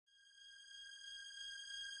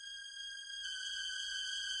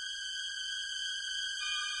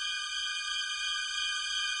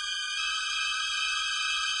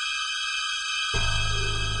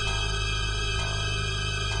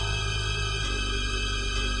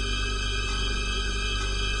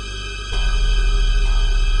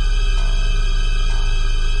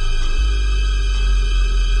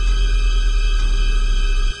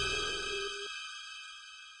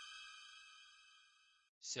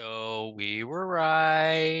So we were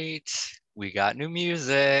right. We got new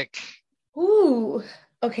music. Ooh,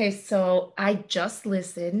 okay. So I just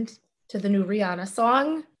listened to the new Rihanna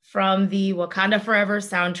song from the Wakanda Forever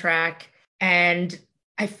soundtrack, and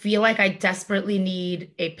I feel like I desperately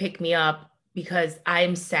need a pick me up because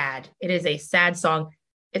I'm sad. It is a sad song.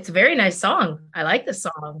 It's a very nice song. I like the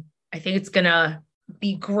song. I think it's gonna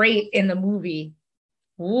be great in the movie.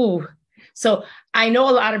 Ooh. So I know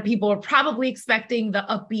a lot of people are probably expecting the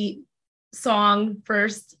upbeat song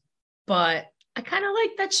first, but I kind of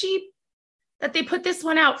like that they put this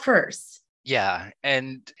one out first. Yeah,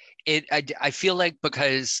 and I feel like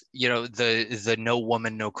because the No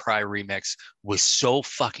Woman No Cry remix was so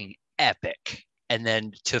fucking epic. And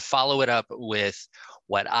then to follow it up with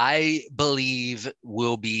what I believe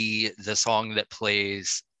will be the song that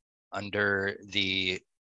plays under the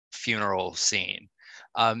funeral scene.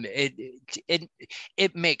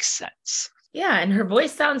 It makes sense. Yeah, and her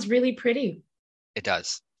voice sounds really pretty. It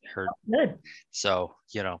does. Her Good. So,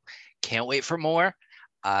 can't wait for more.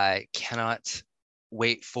 I cannot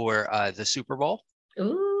wait for the Super Bowl.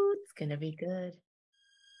 Ooh, it's gonna be good.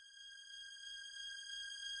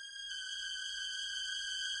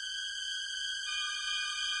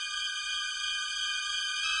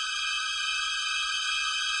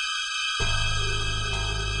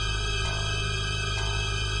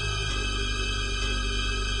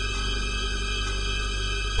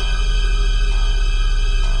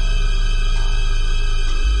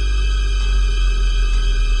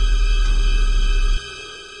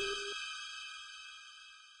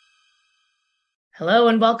 Hello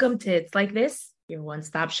and welcome to It's Like This, your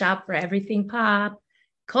one-stop shop for everything pop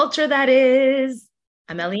culture that is.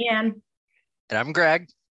 I'm Eliane. And I'm Greg.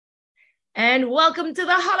 And welcome to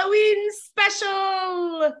the Halloween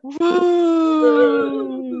special. Woo!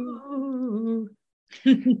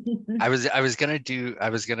 I was gonna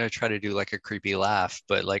try to do like a creepy laugh,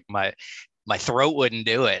 but like my throat wouldn't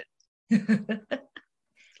do it.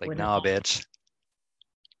 Like, nah, bitch.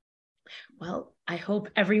 Well, I hope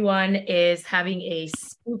everyone is having a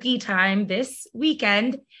spooky time this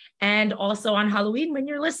weekend and also on Halloween when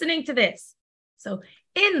you're listening to this. So,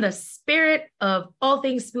 in the spirit of all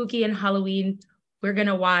things spooky and Halloween, we're going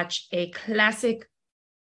to watch a classic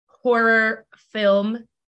horror film,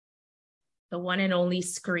 the one and only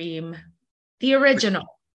Scream, the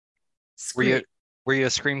original. Scream. Were you a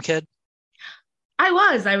Scream kid? I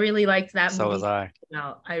was. I really liked that movie. So was I.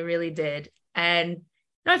 No, I really did. And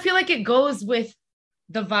I feel like it goes with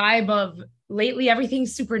the vibe of lately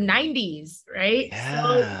everything's super 90s, right? Yeah.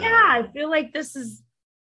 So yeah, I feel like this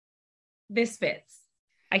fits.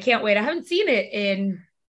 I can't wait. I haven't seen it in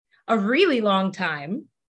a really long time.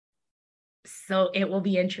 So it will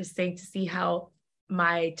be interesting to see how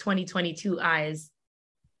my 2022 eyes.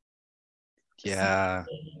 Yeah.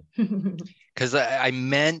 Because I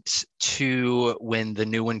meant to, when the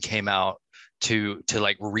new one came out, to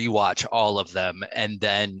like rewatch all of them and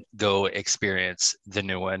then go experience the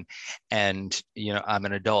new one. And I'm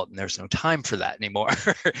an adult and there's no time for that anymore.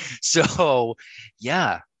 So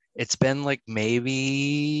yeah, it's been like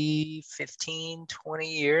maybe 15,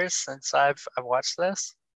 20 years since I've watched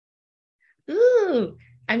this. Ooh,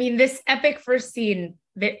 I mean, this epic first scene,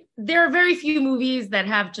 there are very few movies that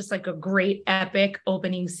have just like a great epic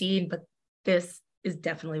opening scene, but this is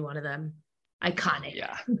definitely one of them. Iconic.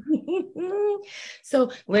 Yeah.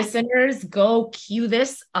 So listeners, go cue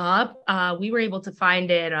this up. We were able to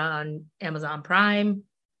find it on Amazon Prime.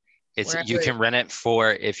 You can rent it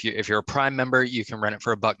for, if you're a Prime member, you can rent it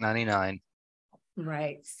for $1.99.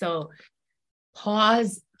 Right. So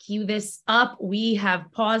pause, cue this up. We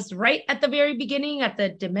have paused right at the very beginning at the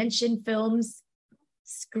Dimension Films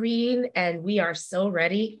screen, and we are so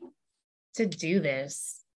ready to do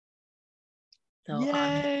this. So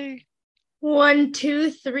yay! 1, 2,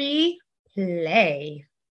 3, play.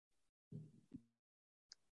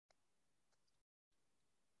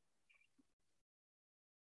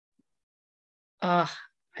 I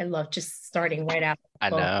love just starting right after. I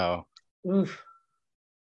know. Oof.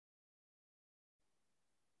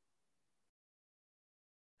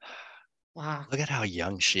 Wow. Look at how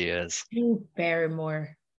young she is. Drew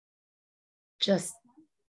Barrymore. Just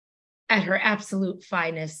at her absolute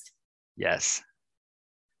finest. Yes.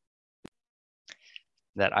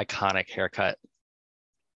 That iconic haircut.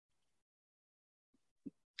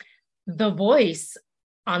 The voice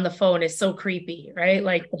on the phone is so creepy, right?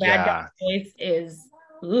 Like the bad guy voice is,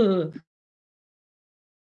 ooh.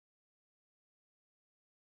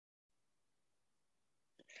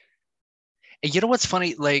 And you know what's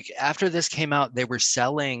funny? Like, after this came out, they were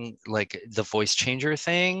selling like the voice changer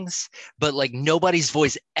things, but like nobody's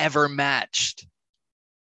voice ever matched.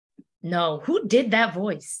 No, who did that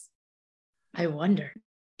voice? I wonder.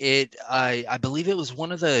 I believe it was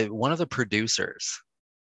one of the producers.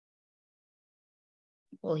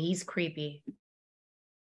 Well, he's creepy.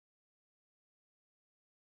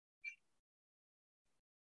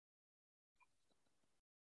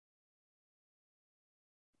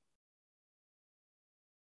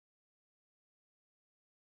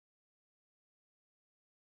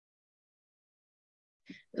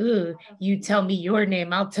 Ooh, you tell me your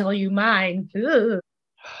name, I'll tell you mine. Ooh.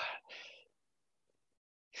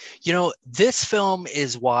 You know, this film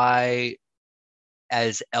is why,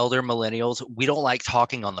 as elder millennials, we don't like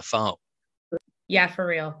talking on the phone. Yeah, for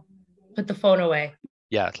real. Put the phone away.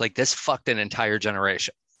 Yeah, like this fucked an entire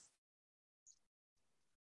generation.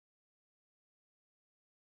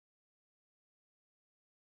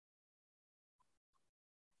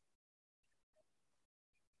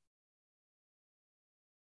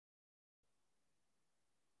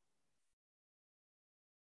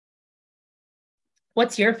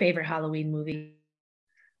 What's your favorite Halloween movie?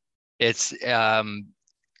 It's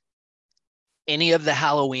any of the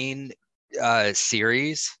Halloween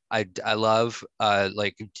series I love.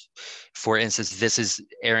 Like, for instance, this is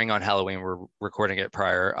airing on Halloween. We're recording it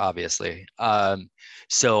prior, obviously.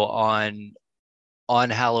 So on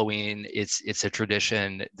Halloween, it's a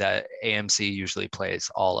tradition that AMC usually plays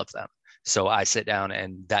all of them. So I sit down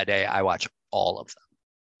and that day I watch all of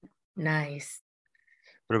them. Nice.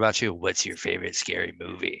 What about you? What's your favorite scary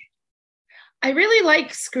movie? I really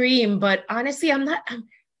like Scream, but honestly, I'm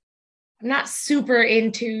not super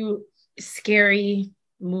into scary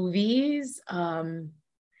movies.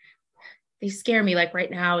 They scare me. Like right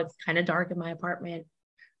now, it's kind of dark in my apartment.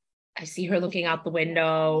 I see her looking out the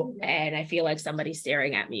window, and I feel like somebody's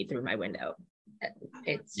staring at me through my window.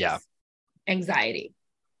 It's Yeah. just anxiety.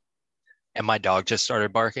 And my dog just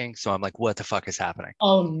started barking, so I'm like, what the fuck is happening?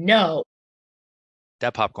 Oh no.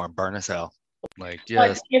 That popcorn burn as hell. Like, But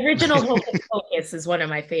just the original Hocus Pocus is one of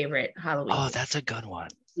my favorite Halloween oh, movies. that's a good one.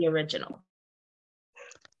 The original.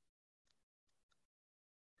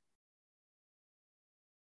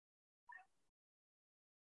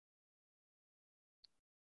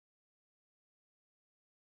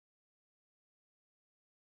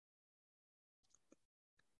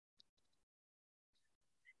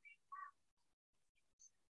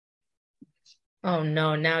 Oh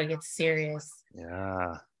no, now it gets serious.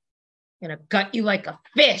 Yeah. I'm gonna gut you like a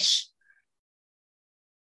fish.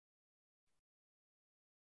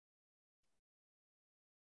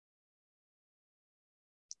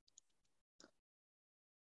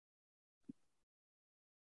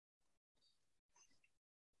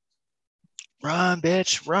 Run,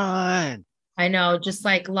 bitch, run. I know, just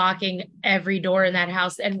like locking every door in that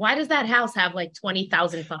house. And why does that house have like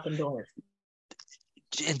 20,000 fucking doors?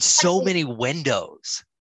 And so many windows.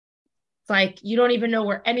 It's like you don't even know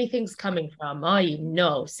where anything's coming from. Oh, you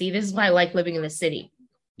know. See, this is why I like living in the city.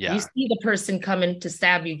 You Yeah. see the person coming to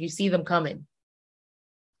stab you, you see them coming.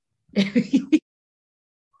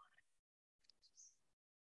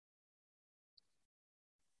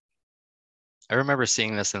 I remember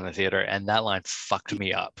seeing this in the theater and that line fucked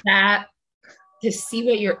me up. That to see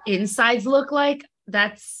what your insides look like,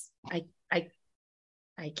 that's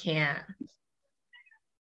I can't.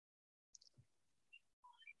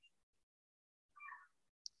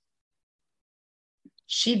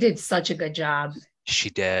 She did such a good job. She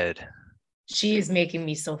did. She is making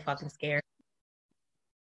me so fucking scared.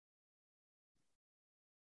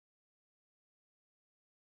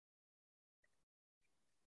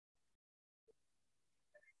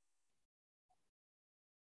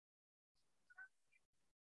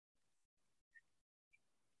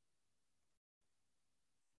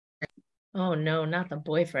 Oh no, not the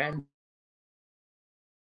boyfriend.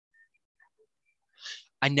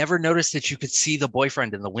 I never noticed that you could see the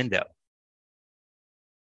boyfriend in the window.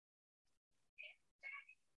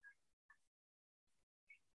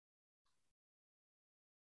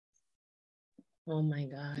 Oh my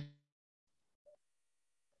God.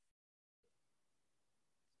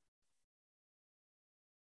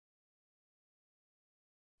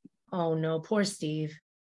 Oh no, poor Steve.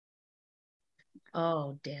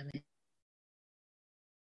 Oh, damn it.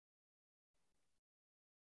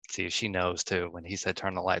 See, she knows too when he said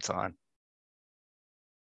turn the lights on.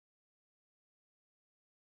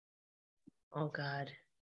 Oh God.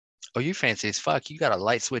 Oh, you fancy as fuck. You got a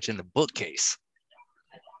light switch in the bookcase.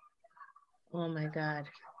 Oh my God.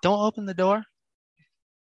 Don't open the door.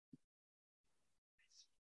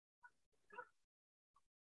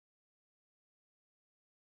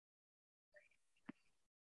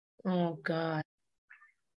 Oh God.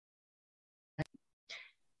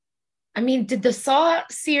 I mean, did the Saw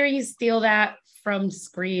series steal that from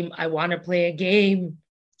Scream? I want to play a game.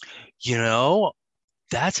 You know,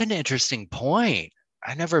 that's an interesting point.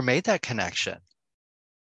 I never made that connection.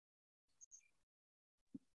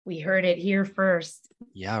 We heard it here first.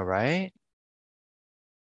 Yeah, right?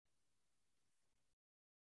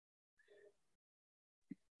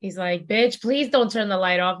 He's like, bitch, please don't turn the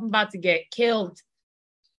light off. I'm about to get killed.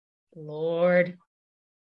 Lord.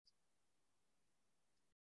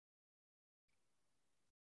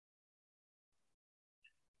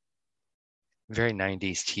 Very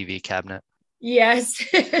 90s TV cabinet. Yes.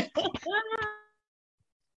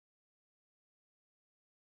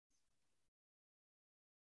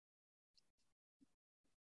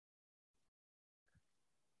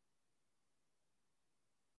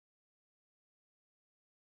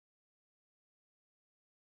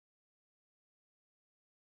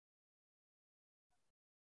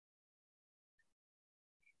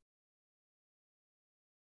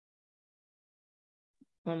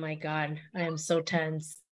 Oh my God. I am so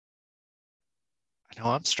tense. I know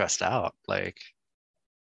I'm stressed out. Like,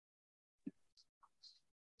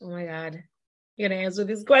 Oh my God. You're going to answer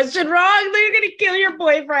this question wrong. You're going to kill your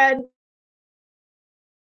boyfriend.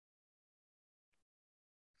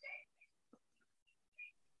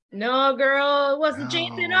 No, girl, it wasn't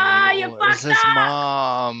Jason. Ah, you oh, it was fucked his up.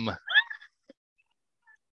 mom.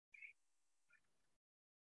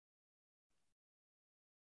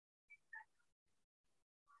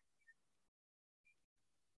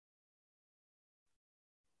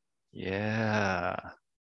 Yeah.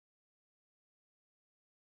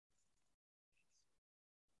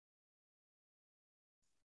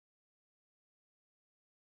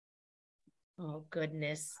 Oh,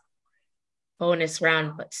 goodness. Bonus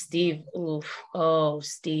round, but Steve, oof. Oh,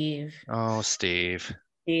 Steve. Oh, Steve.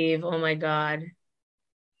 Steve, oh my God.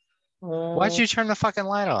 Why'd Oh, you turn the fucking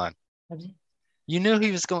light on? You knew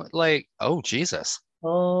he was going, like, oh, Jesus.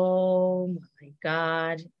 oh my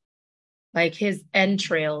God. Like his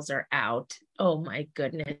entrails are out. Oh my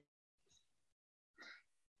goodness.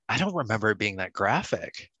 I don't remember it being that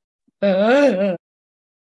graphic.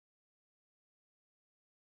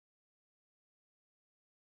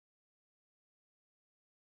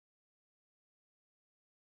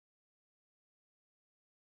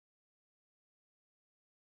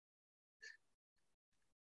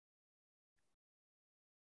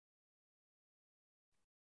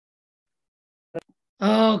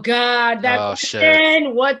 Oh God, that Oh, shit.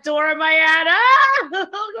 question. What door am I at? Ah!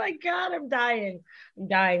 Oh my God, I'm dying. I'm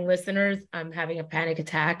dying, listeners. I'm having a panic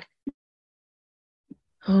attack.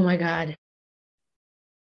 Oh my God.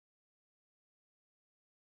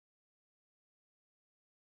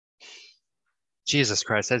 Jesus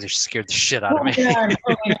Christ, that just scared the shit out of Oh me. my God.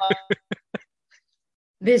 Oh my God.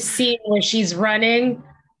 This scene where she's running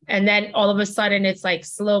and then all of a sudden it's like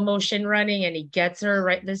slow motion running and he gets her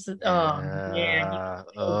right. This is, oh man. Yeah.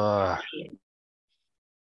 Ugh.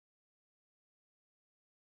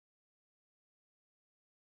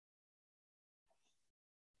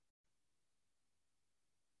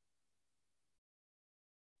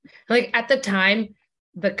 Like at the time,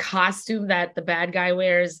 the costume that the bad guy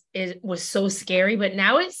wears was so scary, but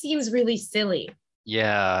now it seems really silly.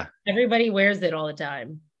 Yeah. Everybody wears it all the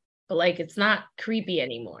time, but like it's not creepy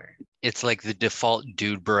anymore. It's like the default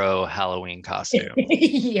dude bro Halloween costume.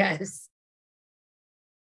 Yes.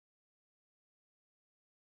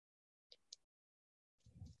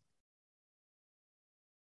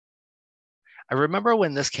 I remember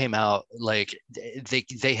when this came out, like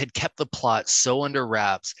they had kept the plot so under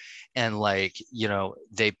wraps and like,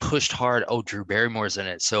 they pushed hard, oh, Drew Barrymore's in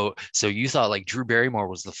it. So you thought like Drew Barrymore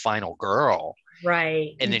was the final girl.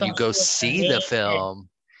 Right. And You then you thought go she was the see the main. film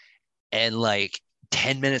and like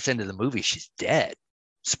 10 minutes into the movie, she's dead.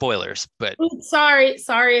 Spoilers, but Oops, sorry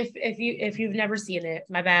if you've never seen it.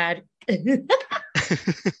 My bad.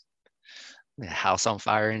 house on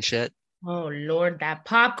fire and shit. Oh Lord, that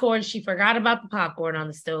popcorn. She forgot about the popcorn on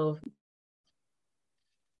the stove.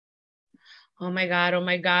 Oh my God, oh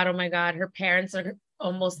my God, oh my God. Her parents are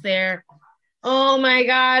almost there. Oh my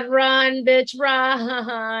God, run, bitch,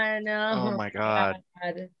 run. Oh Oh my my God.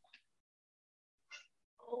 God.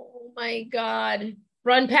 Oh my God.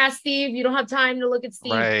 Run past Steve. You don't have time to look at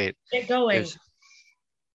Steve. Right. Get going. There's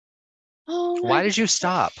Oh my Why did you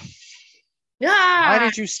stop? God. Why Ah!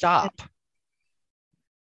 did you stop?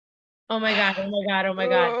 Oh my God. Oh my God. Oh my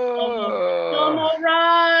God. No, Uh, no,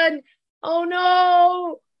 run. Oh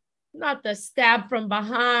no. Not the stab from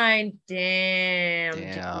behind. Damn,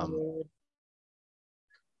 damn. dude.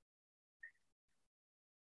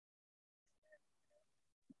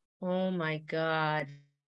 Oh my God.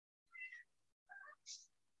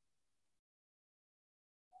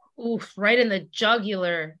 Oof, right in the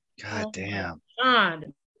jugular. God Oh my damn.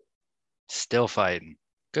 God. Still fighting.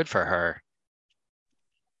 Good for her.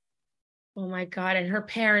 Oh my God. And her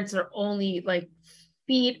parents are only like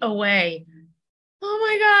feet away. Oh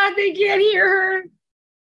my God, they can't hear her.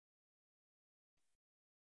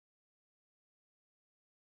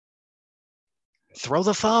 Throw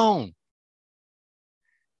the phone.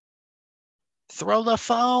 Throw the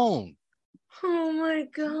phone. Oh my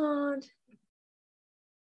God.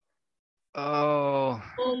 Oh,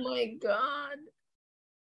 Oh my God.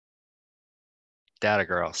 data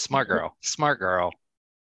girl. Smart girl. Smart girl.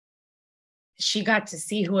 She got to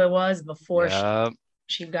see who it was before Yep.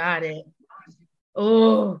 she got it.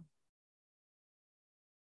 Oh,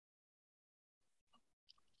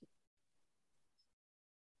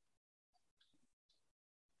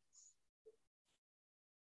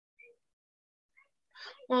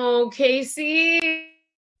 oh, Casey.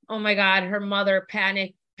 Oh my God, her mother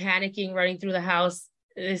panicking, running through the house.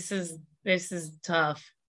 This is tough.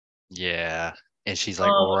 Yeah. And she's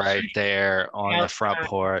like Oh, right there on the front outside.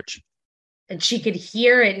 porch. And she could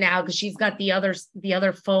hear it now because she's got the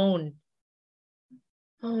other phone.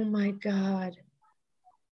 Oh my God.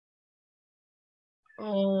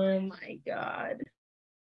 Oh my God.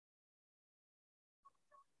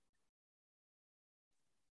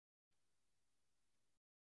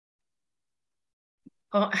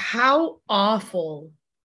 Oh, how awful.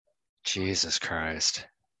 Jesus Christ.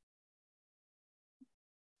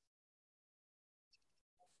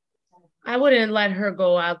 I wouldn't let her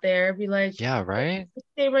go out there. Be like, Yeah, right?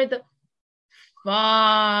 stay right there. Fuck.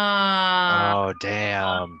 Oh,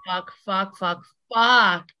 damn. Fuck, fuck, fuck,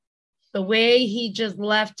 fuck. The way he just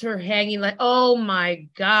left her hanging, like, oh my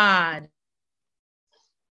God.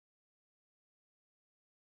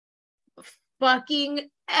 Fucking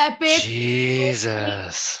epic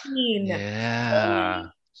Jesus. scene. Yeah. Holy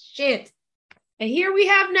shit. And here we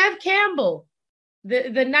have Neve Campbell, the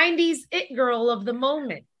 90s it girl of the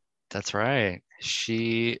moment. That's right.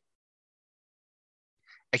 I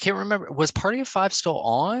can't remember. Was Party of Five still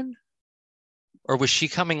on? Or was she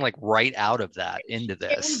coming like right out of that into It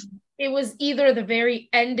was this? it was either the very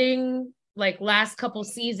ending, like last couple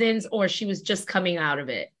seasons, or she was just coming out of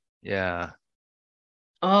it. Yeah.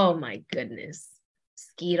 Oh my goodness.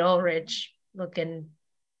 Skeet Ulrich looking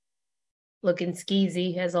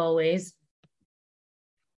skeezy as always.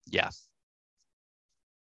 Yeah.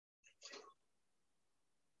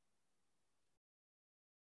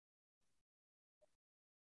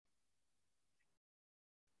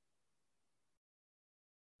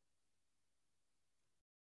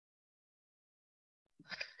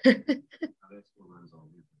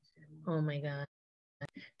 Oh my God.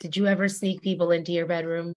 Did you ever sneak people into your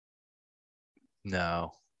bedroom?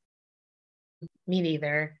 No. Me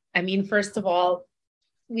neither. I mean, first of all,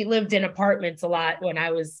 we lived in apartments a lot when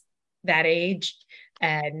I was that age.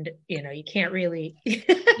 And, you can't really, there's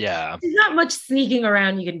Yeah. not much sneaking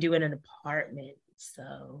around you can do in an apartment.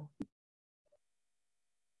 So,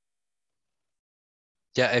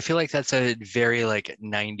 Yeah, I feel like that's a very like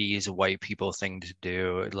 90s white people thing to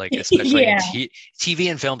do, like especially in yeah,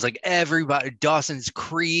 TV and films, like everybody, Dawson's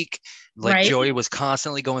Creek, like right. Joey was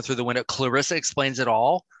constantly going through the window. Clarissa explains it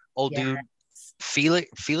all. Old Yeah. dude,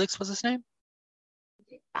 Felix was his name?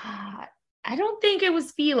 Uh, I don't think it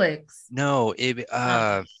was Felix. No,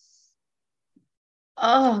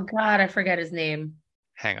 Oh God, I forget his name.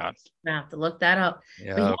 hang on. I have to look that up. But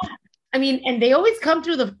Yep. yeah, I mean, and they always come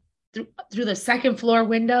through the second floor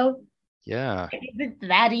window. Yeah. Is it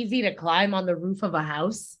that easy to climb on the roof of a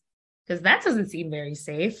house? Because that doesn't seem very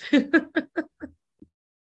safe. I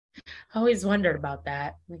always wondered about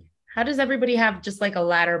that. Like, how does everybody have just like a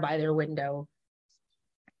ladder by their window?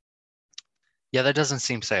 Yeah, that doesn't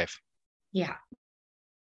seem safe. Yeah.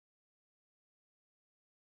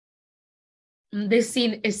 This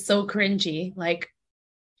scene is so cringy. Like,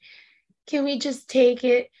 can we just take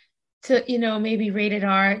it to, maybe rated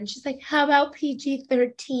R? And she's like, how about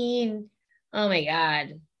PG-13? Oh my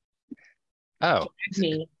God. Oh,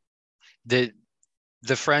 Me. the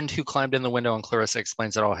the friend who climbed in the window and Clarissa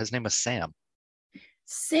explains it all. His name was Sam.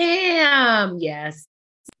 Sam. Yes.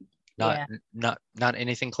 Not Yeah. not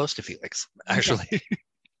anything close to Felix, Yeah. actually.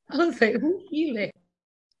 I was like, who Felix?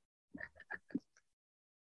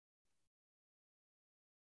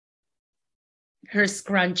 Her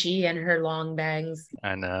scrunchie and her long bangs.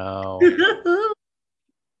 I know.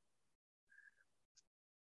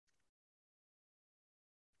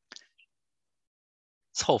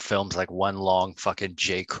 This whole film's like one long fucking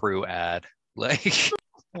J. Crew ad. Like,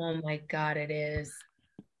 Oh my God, it is.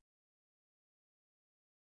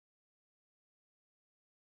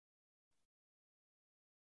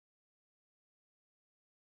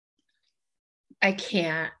 I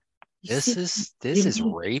can't. This is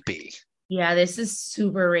rapey. Yeah, this is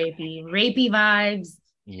super rapey. Rapey vibes.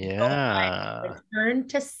 Yeah. Return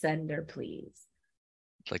to sender, please.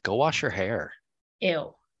 Like, go wash your hair.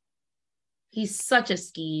 Ew. He's such a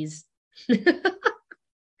skis.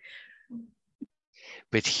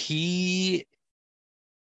 But he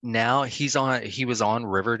was on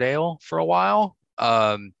Riverdale for a while.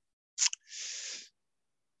 Grown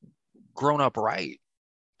Up Right.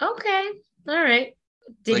 Okay. All right.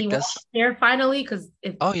 Did Like he walk there finally?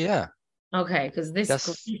 Oh yeah. Okay, because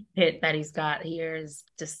this pit that he's got here is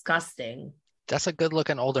disgusting. That's a good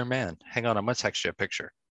looking older man. Hang on, I'm gonna text you a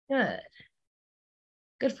picture. Good.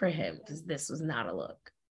 Good for him, because this was not a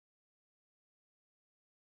look.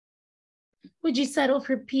 Would you settle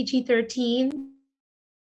for PG-13?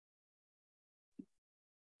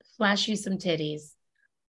 Flash you some titties.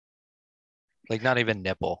 Like, not even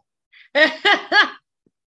nipple.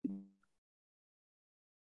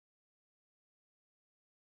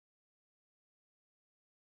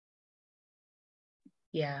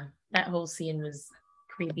 Yeah, that whole scene was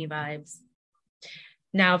creepy vibes.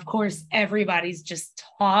 Now, of course, everybody's just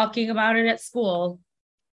talking about it at school.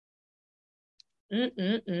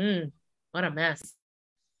 What a mess.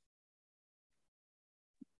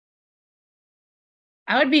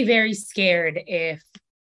 I would be very scared if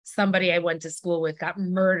somebody I went to school with got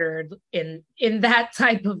murdered in that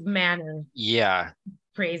type of manner. Yeah.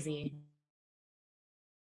 Crazy.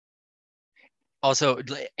 Also,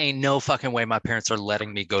 ain't no fucking way my parents are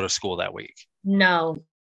letting me go to school that week. No.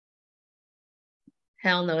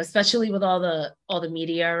 Hell no, especially with all the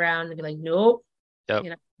media around. They'd be like, nope. Yep. You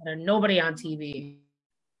know, there's nobody on TV.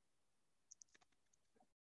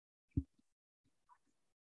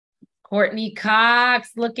 Courteney Cox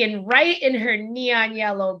looking right in her neon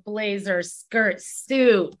yellow blazer skirt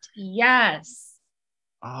suit. Yes.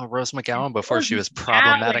 Oh, Rose McGowan before she was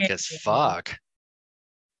problematic as fuck.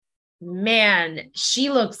 Man, she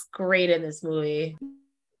looks great in this movie.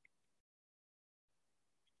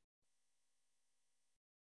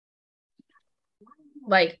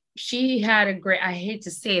 Like, she had a great, I hate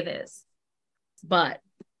to say this, but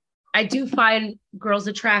I do find girls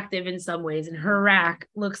attractive in some ways, and her rack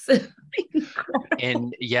looks incredible.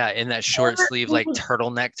 And yeah, in that short sleeve, like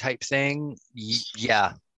turtleneck type thing.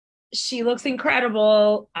 Yeah. She looks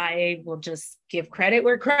incredible. I will just give credit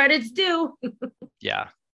where credit's due. Yeah.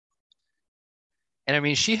 And I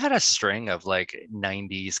mean, she had a string of like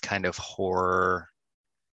 90s kind of horror,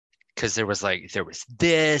 because there was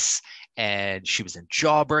this, and she was in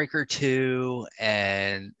Jawbreaker too.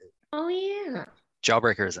 And oh yeah,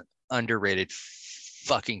 Jawbreaker is an underrated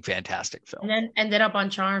fucking fantastic film. And then ended up on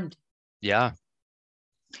Charmed. Yeah.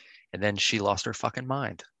 And then she lost her fucking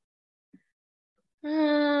mind.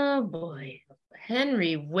 Oh boy.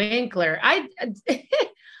 Henry Winkler. I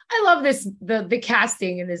love the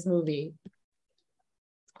casting in this movie.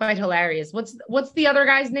 It's quite hilarious. What's the other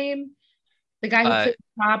guy's name? The guy who played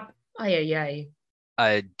the top. Oh yeah.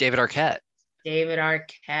 David Arquette. David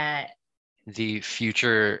Arquette. The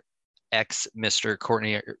future ex Mr.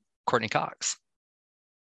 Courteney Cox.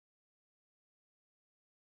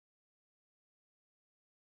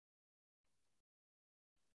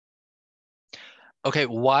 Okay,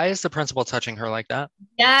 why is the principal touching her like that?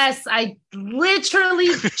 Yes, I literally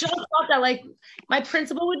just thought that. Like, my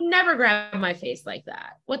principal would never grab my face like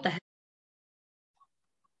that. What the heck?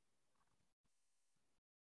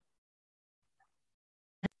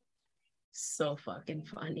 So fucking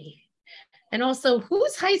funny. And also,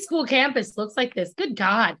 whose high school campus looks like this? Good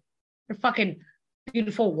God. Their fucking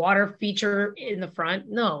beautiful water feature in the front.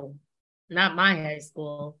 No, not my high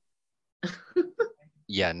school.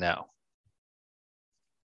 Yeah, no.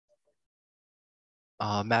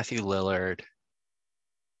 Matthew Lillard.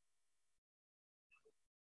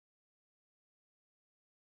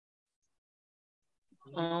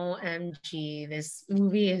 OMG, this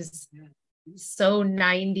movie is so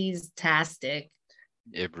 90s-tastic.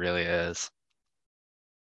 It really is.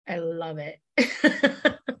 I love it.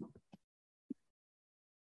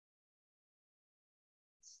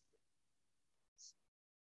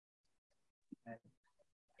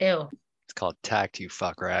 Ew. It's called Tact, you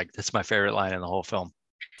fuck rag. That's my favorite line in the whole film.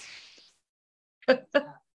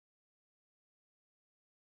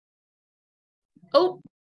 Oh.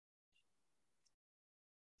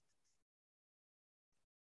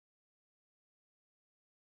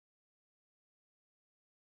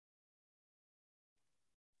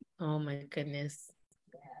 Oh my goodness.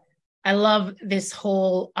 I love this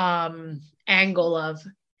whole angle of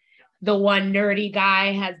the one nerdy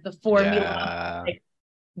guy has the formula. Yeah. Like,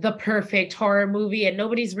 the perfect horror movie and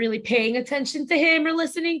nobody's really paying attention to him or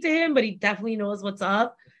listening to him, but he definitely knows what's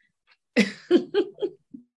up.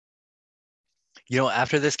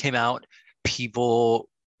 After this came out, people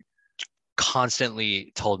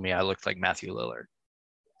constantly told me I looked like Matthew Lillard.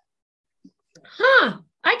 Huh.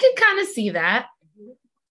 I could kind of see that.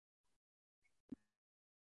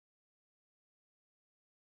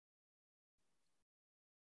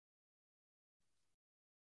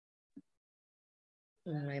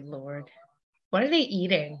 Oh my Lord. What are they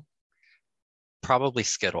eating? Probably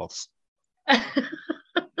Skittles. I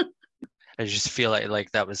just feel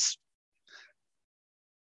like that was.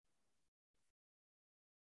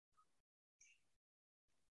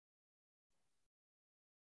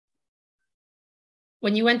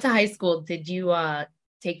 When you went to high school, did you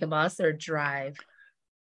take the bus or drive?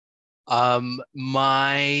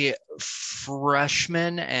 My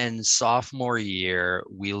freshman and sophomore year,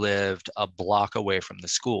 we lived a block away from the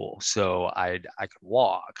school, so I could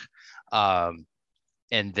walk. And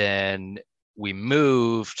then we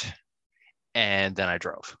moved, and then I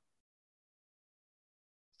drove.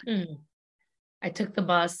 I took the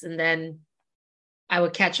bus, and then I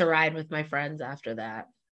would catch a ride with my friends after that.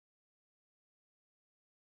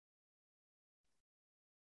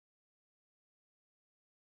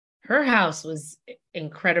 Her house was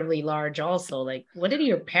incredibly large also. Like, what did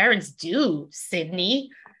your parents do,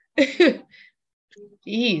 Sidney?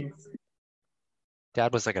 Jeez.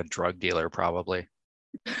 Dad was like a drug dealer, probably.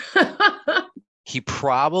 He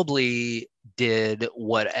probably did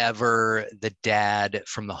whatever the dad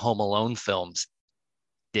from the Home Alone films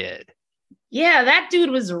did. Yeah, that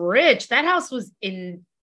dude was rich. That house was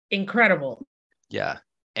incredible. Yeah.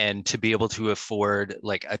 And to be able to afford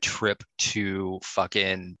like a trip to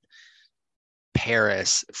fucking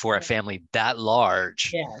Paris for a family that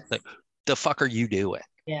large, yes. like, the fuck are you doing?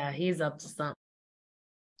 Yeah, he's up to something.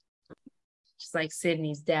 Just like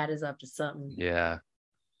Sydney's dad is up to something. Yeah.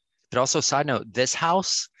 But also, side note, this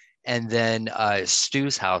house and then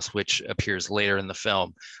Stu's house, which appears later in the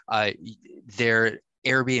film, they're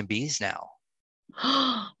Airbnbs now.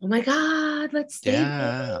 Oh my God, let's stay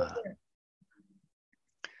Yeah. there.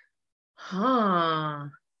 Huh.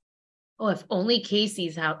 Oh, if only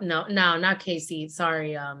Casey's house. No, not Casey.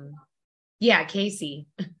 Sorry. Yeah, Casey.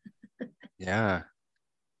 Yeah.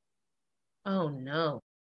 Oh no.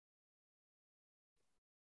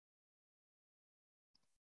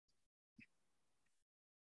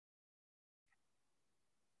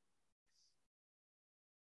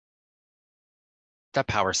 That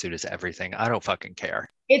power suit is everything. I don't fucking care.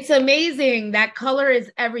 It's amazing. That color is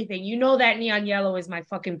everything. You know that neon yellow is my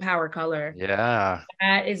fucking power color. Yeah.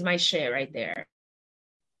 That is my shit right there.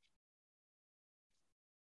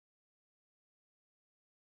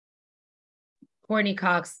 Courteney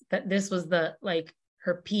Cox, that this was the like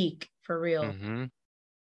her peak for real. Mm-hmm.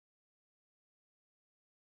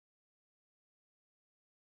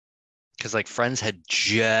 Because like Friends had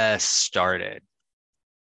just started.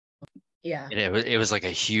 Yeah. And it was like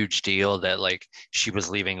a huge deal that like she was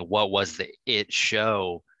leaving what was the It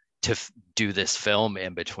show to do this film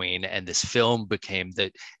in between, and this film became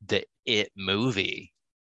the It movie.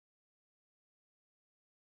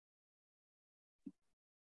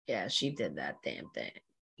 Yeah, she did that damn thing.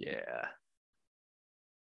 Yeah.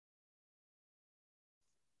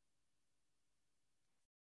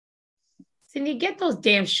 Cindy, get those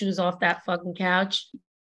damn shoes off that fucking couch.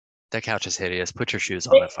 That couch is hideous. Put your shoes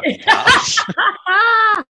on that fucking couch.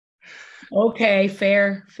 Okay,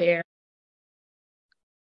 fair.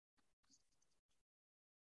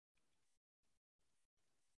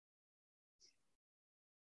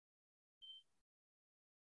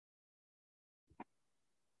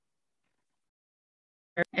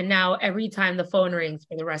 And now every time the phone rings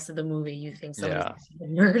for the rest of the movie, you think somebody's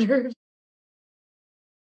been murdered.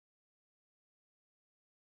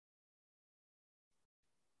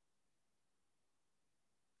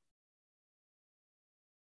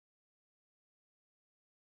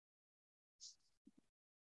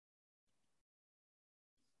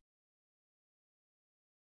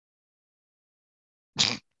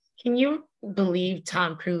 Can you believe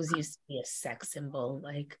Tom Cruise used to be a sex symbol?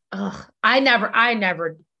 Like, ugh, I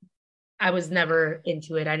was never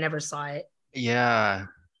into it. I never saw it. Yeah.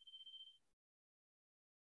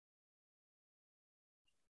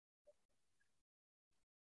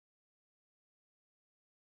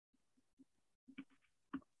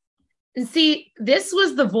 And see, this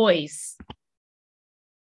was The Voice.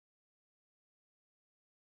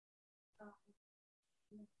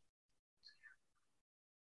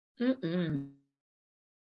 Mm-mm.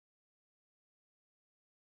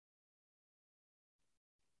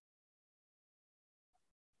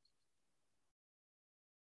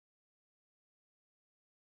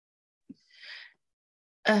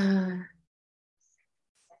 Uh,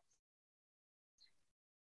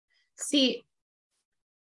 see,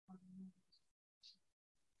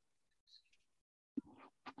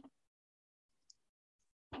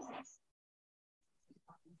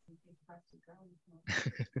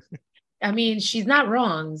 I mean, she's not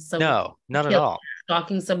wrong. Some No, not at kid all.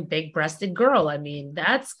 stalking some big-breasted girl. I mean,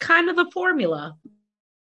 that's kind of the formula.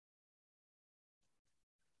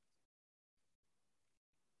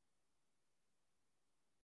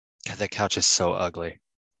 God, that couch is so ugly.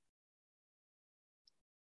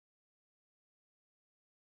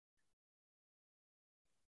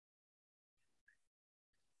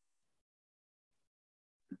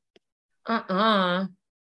 Uh-uh.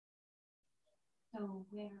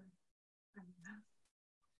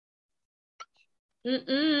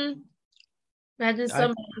 Mm-mm. Imagine I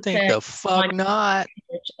somebody think said, the fuck not.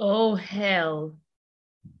 oh, hell.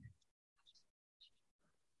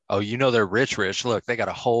 Oh, you know they're rich, rich. Look, they got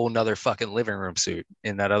a whole nother fucking living room suite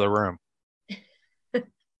in that other room.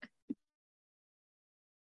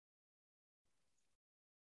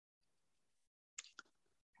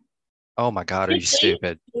 Oh my God, are you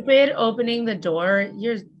stupid? Stupid opening the door.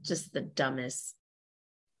 You're just the dumbest.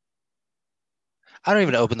 I don't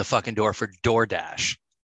even open the fucking door for DoorDash.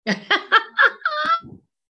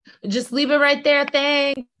 Just leave it right there.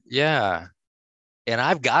 Thanks. Yeah. And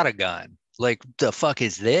I've got a gun. Like, the fuck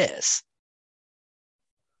is this?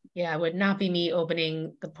 Yeah, it would not be me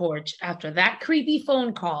opening the porch after that creepy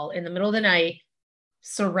phone call in the middle of the night,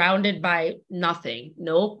 surrounded by nothing.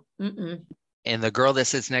 Nope. Mm-mm. And the girl that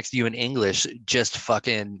sits next to you in English just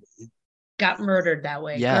fucking, Got murdered that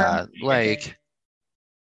way. yeah, like,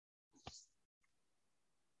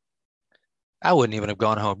 I wouldn't even have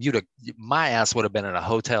gone home. My ass would have been in a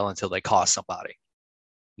hotel until they caught somebody.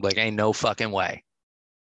 Like, ain't no fucking way.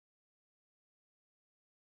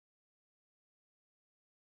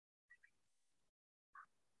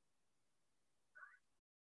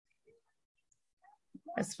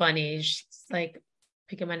 That's funny. She's like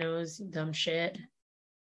picking my nose, dumb shit.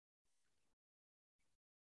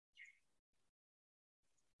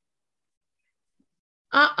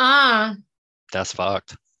 Uh-uh. That's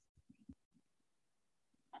fucked.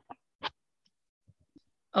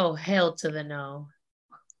 Oh, hell to the no.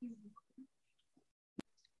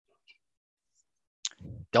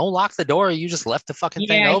 Don't lock the door. You just left the fucking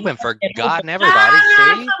thing Yeah, open for God open. and everybody.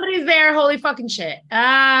 See? Somebody's there. Holy fucking shit.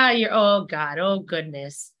 You're, oh God. Oh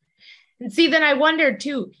goodness. And see, then I wondered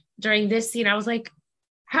too, during this scene, I was like,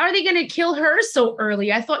 how are they going to kill her so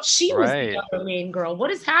early? I thought she was the Right. other main girl.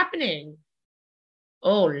 What is happening?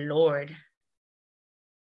 Oh, Lord.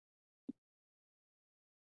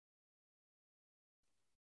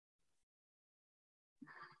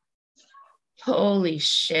 Holy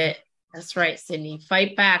shit. That's right, Sidney.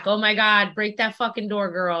 Fight back. Oh my God. Break that fucking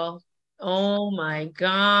door, girl. Oh my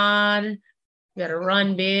God. You gotta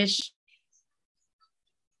run, bitch.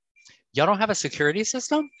 Y'all don't have a security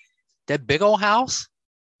system? That big old house?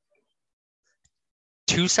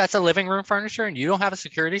 2 sets of living room furniture and you don't have a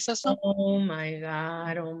security system? Oh my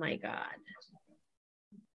God. Oh my God.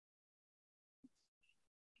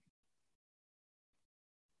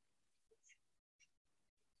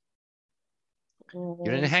 You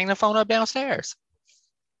didn't hang the phone up downstairs.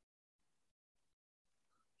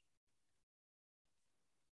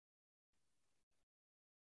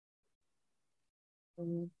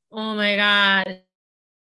 Oh my God.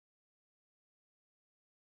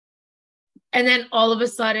 And then all of a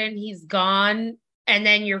sudden he's gone. And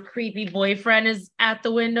then your creepy boyfriend is at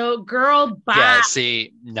the window. Girl, bye. Yeah,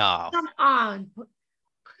 see, no. Come on.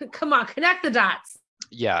 Come on. Connect the dots.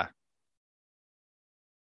 Yeah.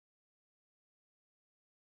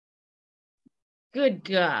 Good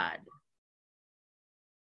God.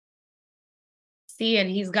 See, and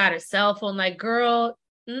he's got a cell phone. Like, girl,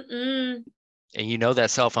 mm-mm. And you know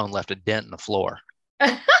that cell phone left a dent in the floor.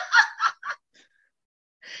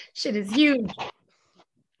 Shit is huge.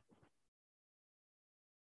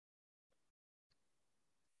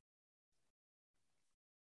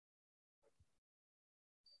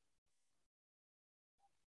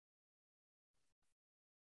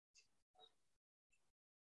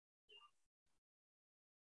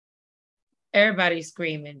 Everybody's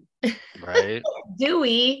screaming. Right.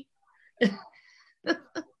 Dewey.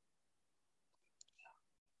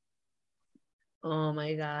 Oh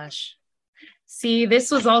my gosh. See, this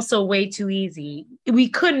was also way too easy. We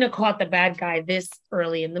couldn't have caught the bad guy this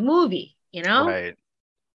early in the movie, you know? Right.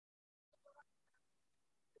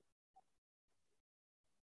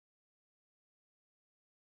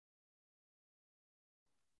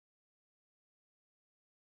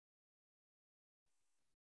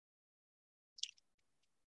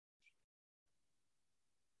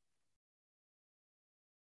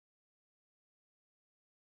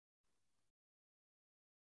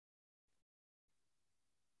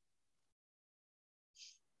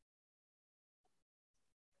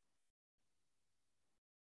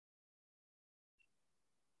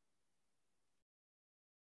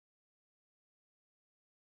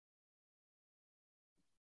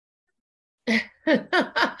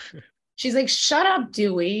 She's like, shut up,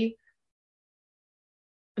 Dewey.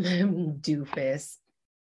 Doofus.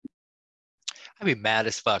 I'd be mad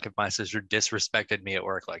as fuck if my sister disrespected me at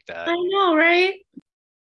work like that. I know, right?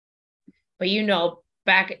 But you know,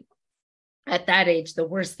 back at that age, the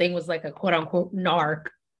worst thing was like a quote unquote narc.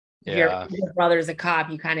 Yeah. Your brother's a cop,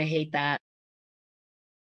 you kind of hate that.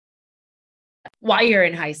 While you're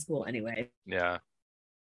in high school, anyway. Yeah.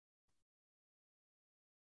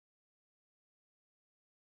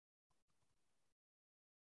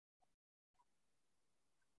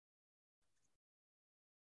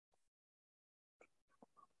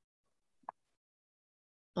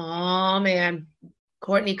 Oh man.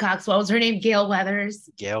 Courteney Cox, what was her name? Gail Weathers.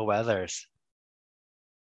 Gail Weathers.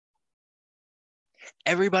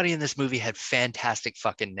 Everybody in this movie had fantastic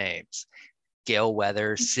fucking names. Gail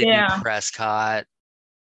Weathers, Sidney Prescott.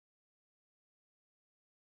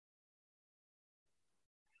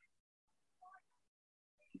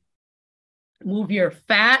 Move your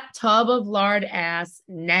fat tub of lard ass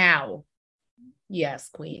now. Yes,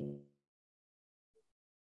 queen.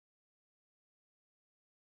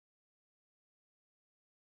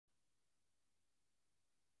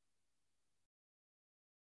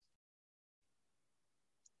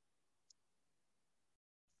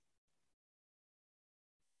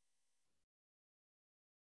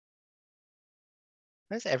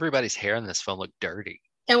 Why does everybody's hair in this film look dirty?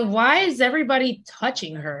 And why is everybody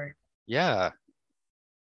touching her? Yeah.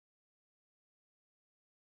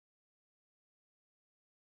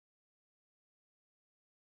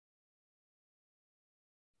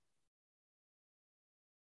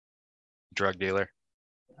 Drug dealer.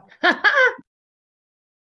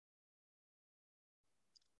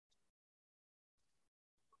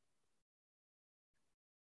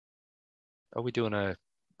 Are we doing a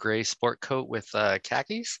gray sport coat with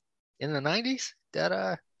khakis in the 90s? That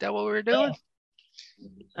what we were doing?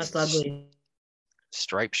 That's ugly.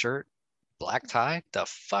 Striped shirt, black tie. The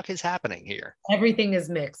fuck is happening here? Everything is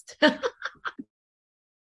mixed.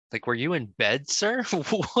 Like, were you in bed, sir?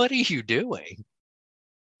 What are you doing?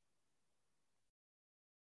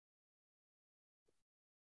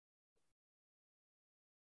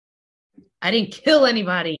 I didn't kill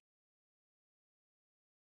anybody.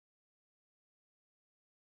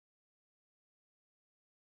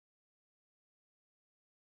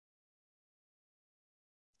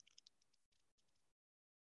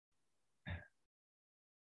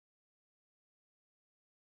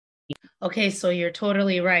 Okay, so you're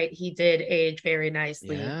totally right. He did age very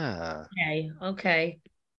nicely. Yeah. Okay, okay.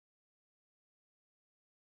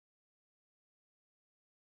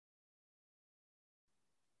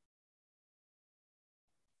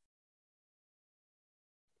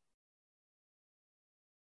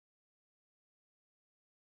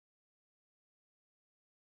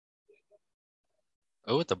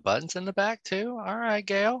 Oh, with the buttons in the back too. All right,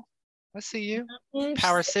 Gail. I see you.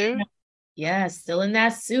 Power suit. Yeah, still in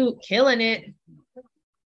that suit, killing it.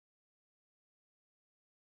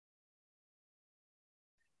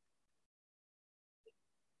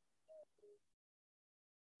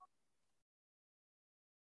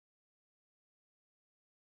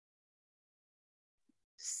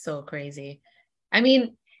 So crazy. I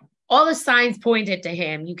mean, all the signs pointed to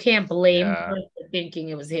him. You can't blame her for thinking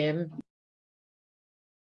it was him.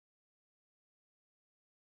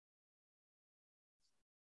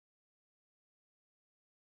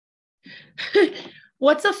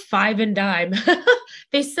 What's a five and dime?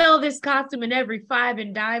 They sell this costume in every five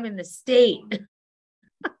and dime in the state.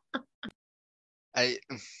 Is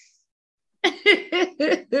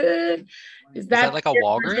that like a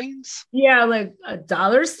Walgreens? Yeah, like a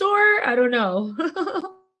dollar store? I don't know.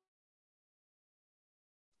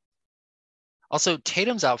 Also,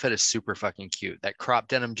 Tatum's outfit is super fucking cute. That crop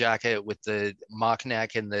denim jacket with the mock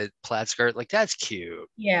neck and the plaid skirt, like that's cute.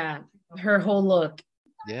 Yeah, her whole look.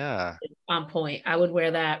 Yeah. On point. I would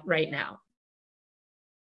wear that right now.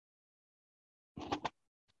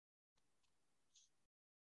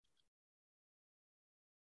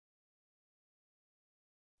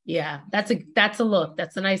 Yeah, that's a look.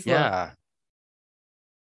 That's a nice look. Yeah.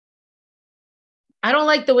 I don't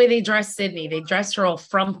like the way they dress Sydney. They dressed her all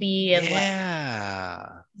frumpy and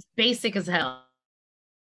like basic as hell.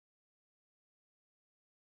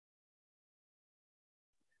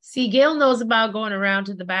 See, Gail knows about going around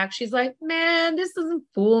to the back. She's like, man, this doesn't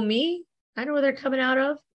fool me. I know where they're coming out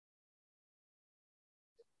of.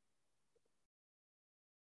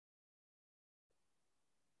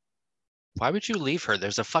 Why would you leave her?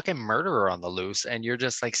 There's a fucking murderer on the loose and you're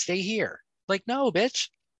just like, stay here. Like, no, bitch.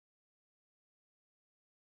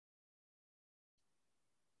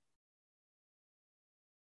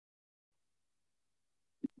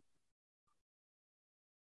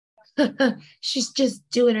 She's just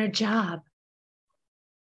doing her job.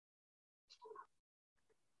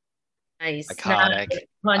 Nice. Now Iconic.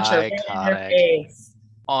 punch her right in her Iconic. face.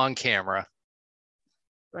 On camera.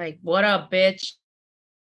 Like, what up, bitch?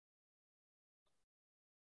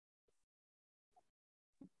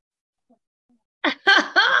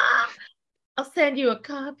 I'll send you a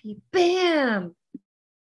copy. Bam.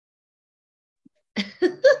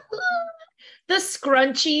 The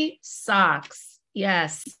scrunchy socks.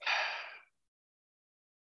 Yes.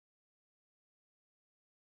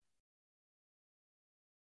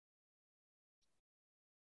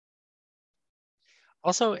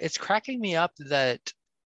 Also, it's cracking me up that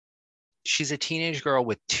she's a teenage girl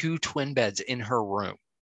with two twin beds in her room.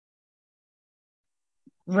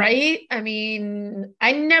 Right? I mean,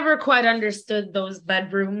 I never quite understood those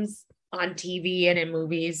bedrooms on TV and in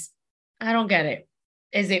movies. I don't get it.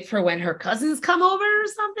 Is it for when her cousins come over or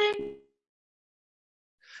something?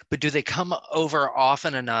 But do they come over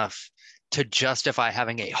often enough to justify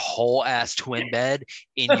having a whole ass twin bed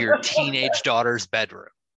in your teenage daughter's bedroom?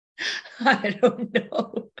 I don't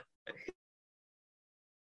know.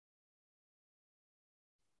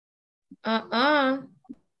 Uh-uh.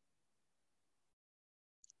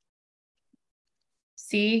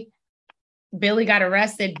 See, Billy got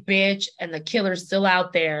arrested, bitch, and the killer's still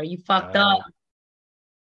out there. You fucked up.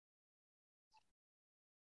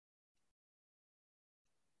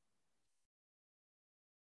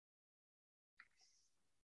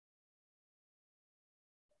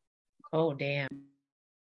 Oh, damn.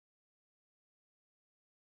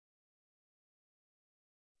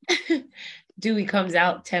 Dewey comes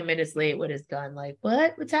out 10 minutes late with his gun. Like,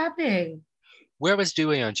 what? What's happening? Where was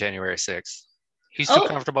Dewey on January 6th? He's too Oh,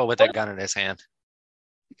 comfortable with that gun in his hand.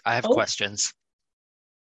 I have oh. questions.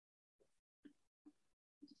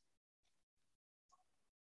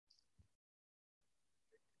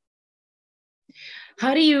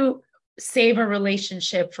 How do you save a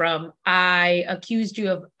relationship from I accused you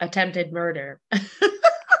of attempted murder?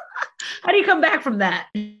 How do you come back from that?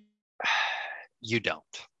 You don't.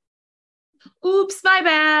 Oops, my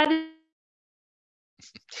bad.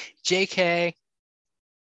 JK.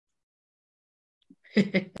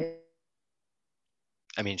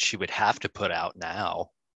 I mean, she would have to put out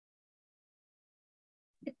now.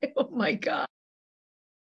 Oh my God.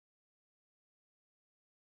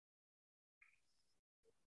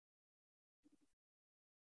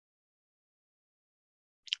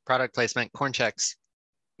 Product placement, corn checks.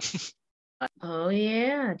 Oh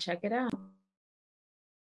yeah, check it out.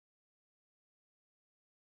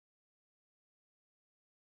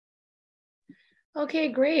 Okay,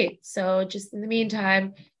 great. So just in the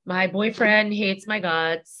meantime, my boyfriend hates my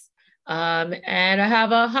guts. And I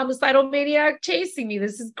have a homicidal maniac chasing me.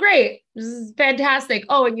 This is great. This is fantastic.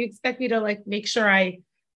 Oh, and you expect me to like make sure I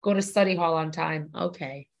go to study hall on time.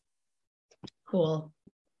 Okay. Cool.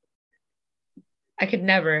 I could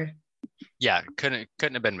never. Yeah, couldn't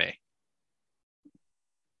have been me.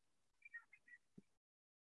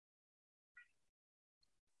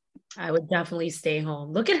 I would definitely stay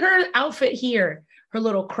home. Look at her outfit here. Her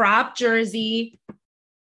little crop jersey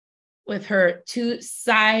with her two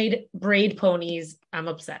side braid ponies. I'm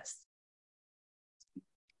obsessed.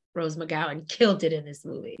 Rose McGowan killed it in this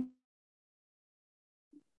movie.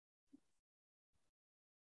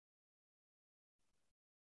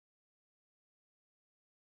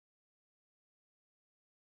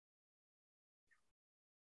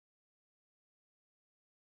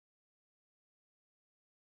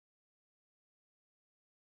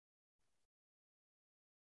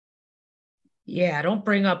 Yeah, don't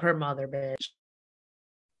bring up her mother, bitch.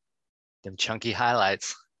 Them chunky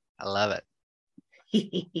highlights. I love it.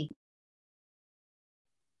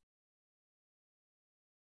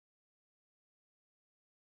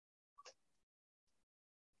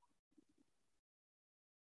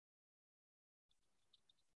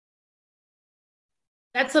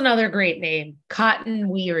 That's another great name. Cotton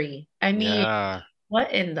Weary. I mean, Yeah.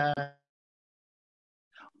 what in the?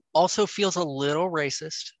 Also feels a little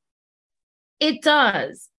racist. It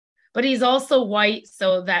does. But he's also white,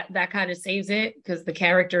 so that kind of saves it because the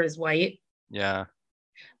character is white. Yeah.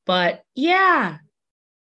 But yeah.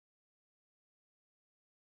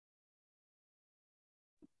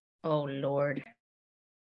 Oh Lord.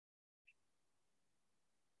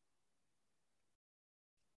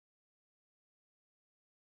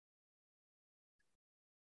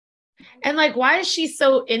 And like, why is she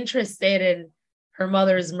so interested in her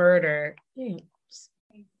mother's murder?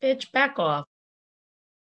 Bitch, back off.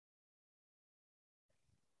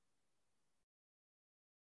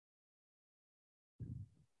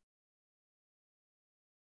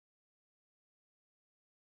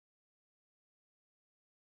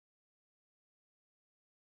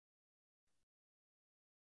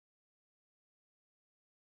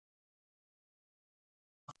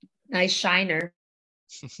 Nice shiner.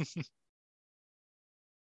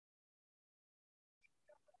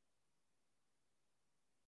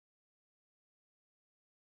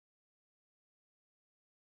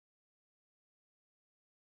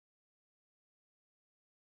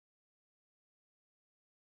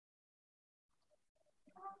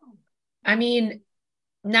 I mean,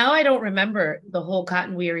 now I don't remember the whole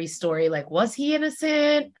Cotton Weary story. Like, was he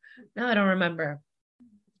innocent? No, I don't remember.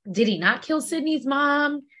 Did he not kill Sidney's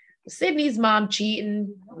mom? Sidney's mom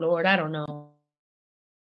cheating? Lord, I don't know.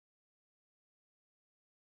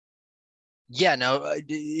 Yeah, no,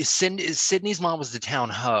 Sydney's mom was the town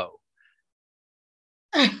hoe.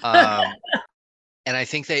 And I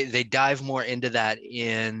think they dive more into that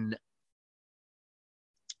in,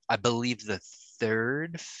 I believe, the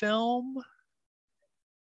third film.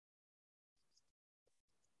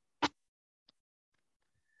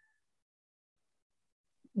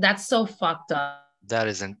 That's so fucked up. That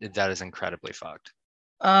is incredibly fucked.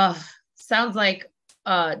 Sounds like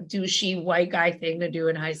a douchey white guy thing to do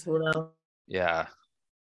in high school though. Yeah.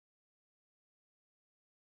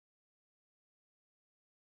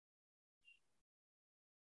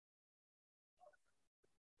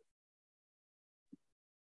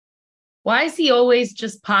 Why is he always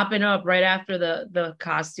just popping up right after the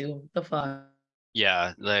costume? The fuck?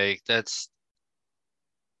 Yeah, like that's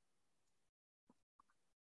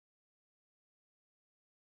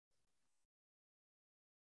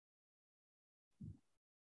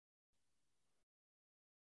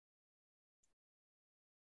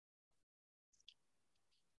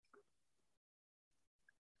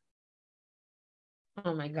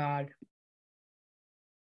Oh my god.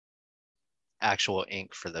 actual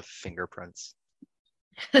ink for the fingerprints.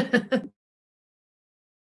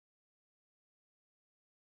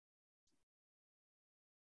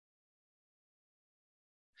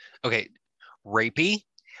 Okay, rapey,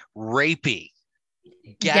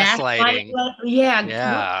 gaslighting. Yeah.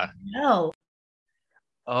 Yeah. No.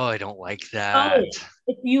 Oh, I don't like that. Oh,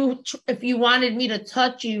 if you wanted me to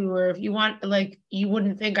touch you, or if you want, like, you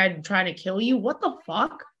wouldn't think I'd try to kill you. What the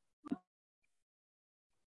fuck?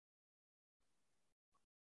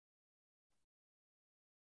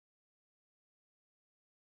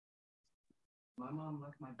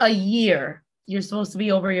 A year. You're supposed to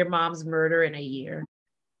be over your mom's murder in a year.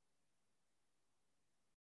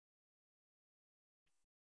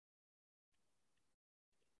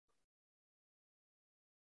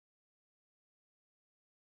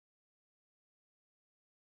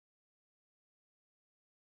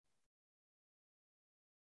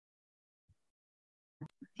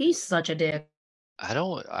 He's such a dick. I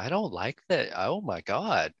don't like that. Oh my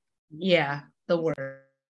God. Yeah, the word.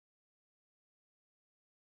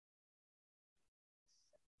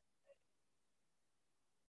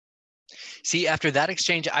 See, after that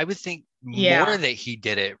exchange, I would think Yeah, more that he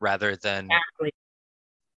did it rather than exactly.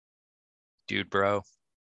 dude, bro.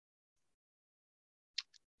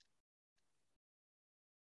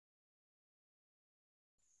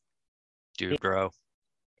 Dude, bro.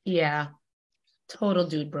 Yeah, total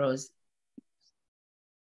dude bros.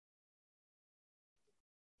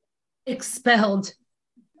 Expelled.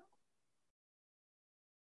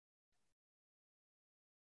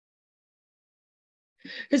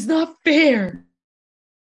 It's not fair.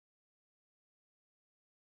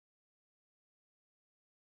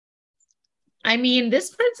 I mean,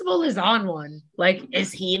 this principal is on one. Like,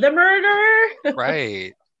 is he the murderer?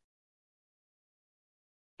 Right.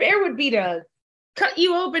 Fair would be to cut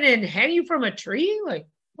you open and hang you from a tree. Like,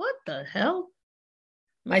 what the hell?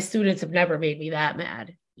 My students have never made me that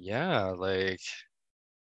mad. Yeah, like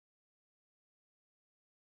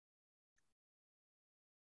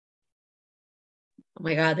Oh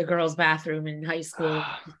my god, the girls' bathroom in high school,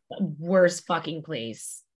 worst fucking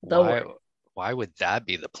place. The why worst. why would that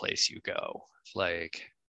be the place you go? Like,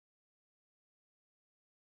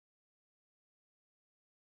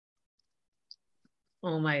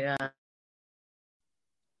 Oh my god.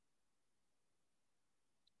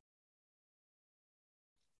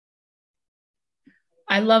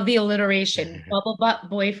 I love the alliteration. Bubble butt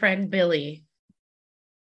boyfriend Billy.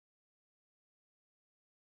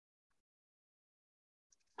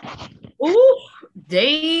 Ooh,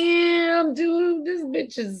 damn, dude, this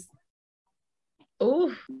bitch is.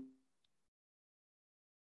 Ooh.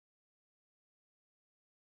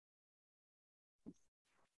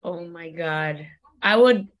 Oh my god. I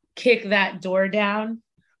would kick that door down.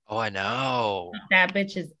 oh, I know. That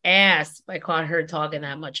bitch's ass if I caught her talking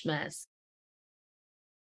that much mess.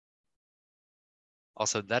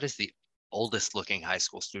 Also, that is the oldest looking high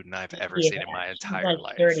school student I've ever Yeah, seen in my she's entire like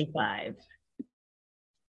life. 35.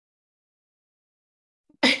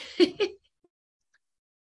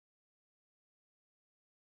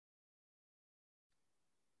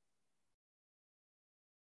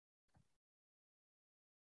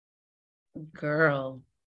 Girl,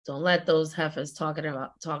 don't let those heifers talk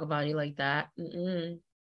about you like that. Mm-mm.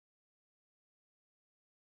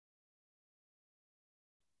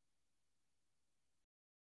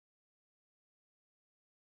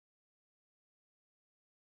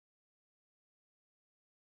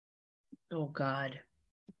 Oh God.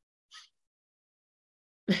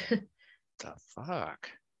 The fuck?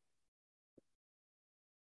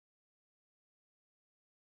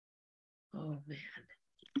 Oh man.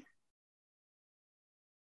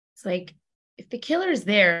 It's like if the killer's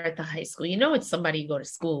there at the high school, you know it's somebody you go to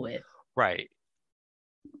school with. Right.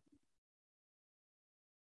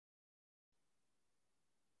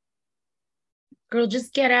 Girl,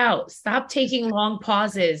 just get out. Stop taking long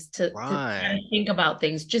pauses to kind of think about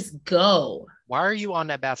things. Just go. Why are you on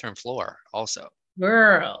that bathroom floor also?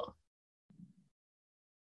 Girl.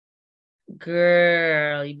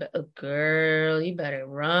 Girl, you better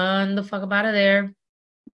run the fuck up out of there.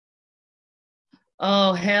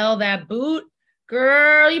 Oh, hell, that boot.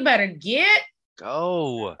 Girl, you better get.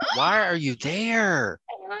 Go. Why are you there?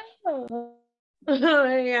 Oh my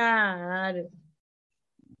God.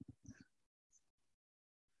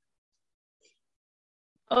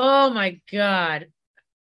 Oh my God.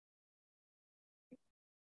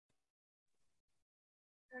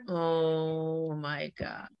 Oh my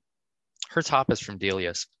God. Her top is from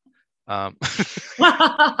DELIA'S. Oh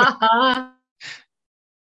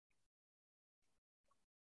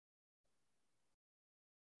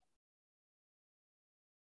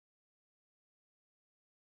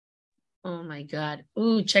my God.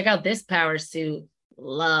 Ooh, check out this power suit.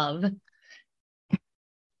 Love.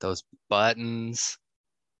 Those buttons.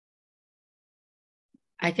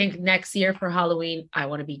 I think next year for Halloween, I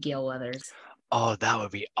want to be Gale Weathers. Oh, that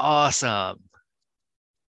would be awesome.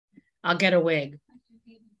 I'll get a wig.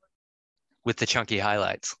 With the chunky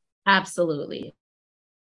highlights. Absolutely.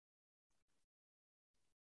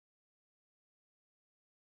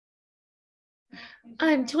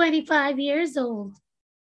 I'm 25 years old.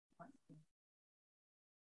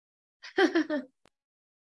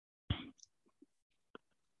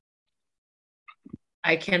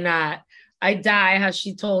 I cannot. I die how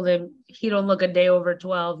she told him he don't look a day over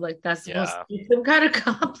 12. Like that's supposed to be some kind of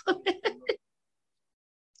compliment.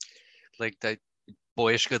 Like the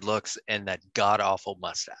boyish good looks and that god-awful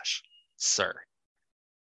mustache, sir.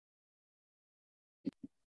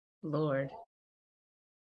 Lord.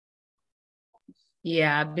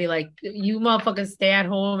 Yeah, I'd be like, you motherfuckers stay at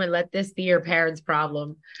home and let this be your parents'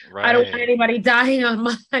 problem. Right. I don't want anybody dying on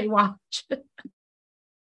my watch.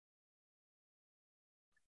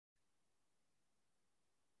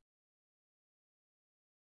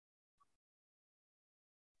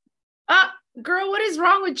 Girl, what is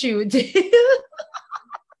wrong with you?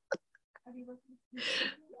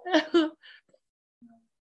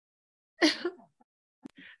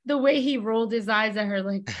 The way he rolled his eyes at her,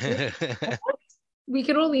 like, we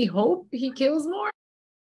can only hope he kills more.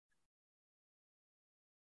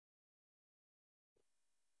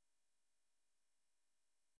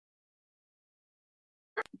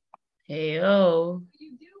 Hey-o.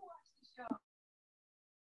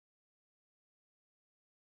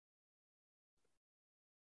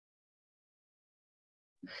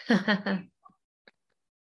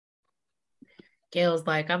 Gail's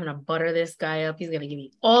like, I'm gonna butter this guy up. He's gonna give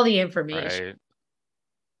me all the information.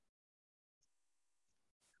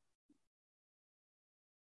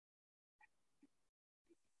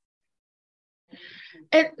 Right.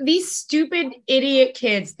 And these stupid idiot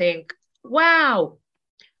kids think, wow,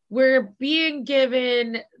 we're being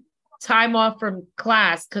given time off from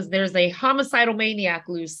class because there's a homicidal maniac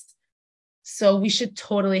loose. So we should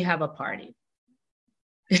totally have a party.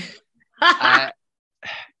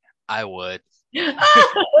 I would.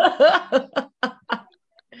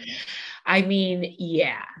 I mean,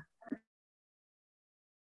 yeah.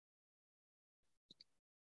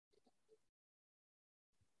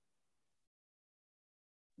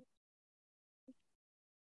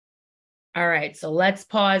 All right, so let's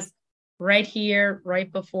pause right here, right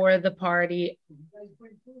before the party.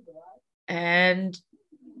 And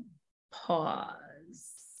pause.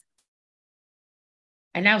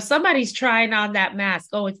 And now somebody's trying on that mask.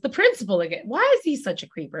 Oh, it's the principal again. Why is he such a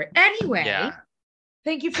creeper? Anyway,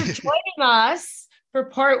 thank you for joining us for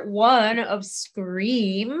part 1 of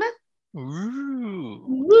Scream.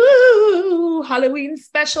 Woo! Halloween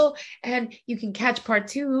special. And you can catch part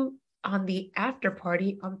 2 on the after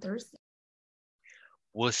party on Thursday.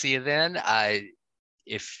 We'll see you then.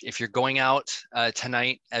 if you're going out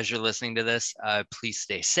tonight as you're listening to this, please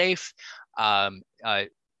stay safe.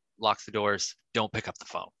 Lock the doors. Don't pick up the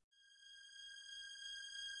phone.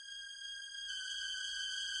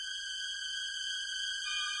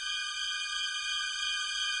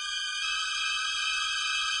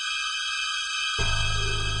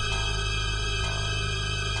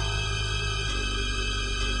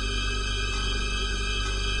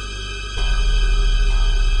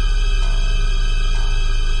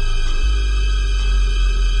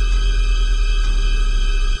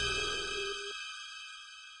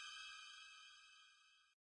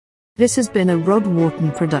 This has been a Rod Wharton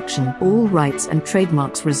production. All rights and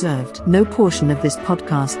trademarks reserved. No portion of this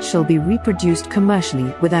podcast shall be reproduced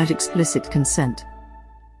commercially without explicit consent.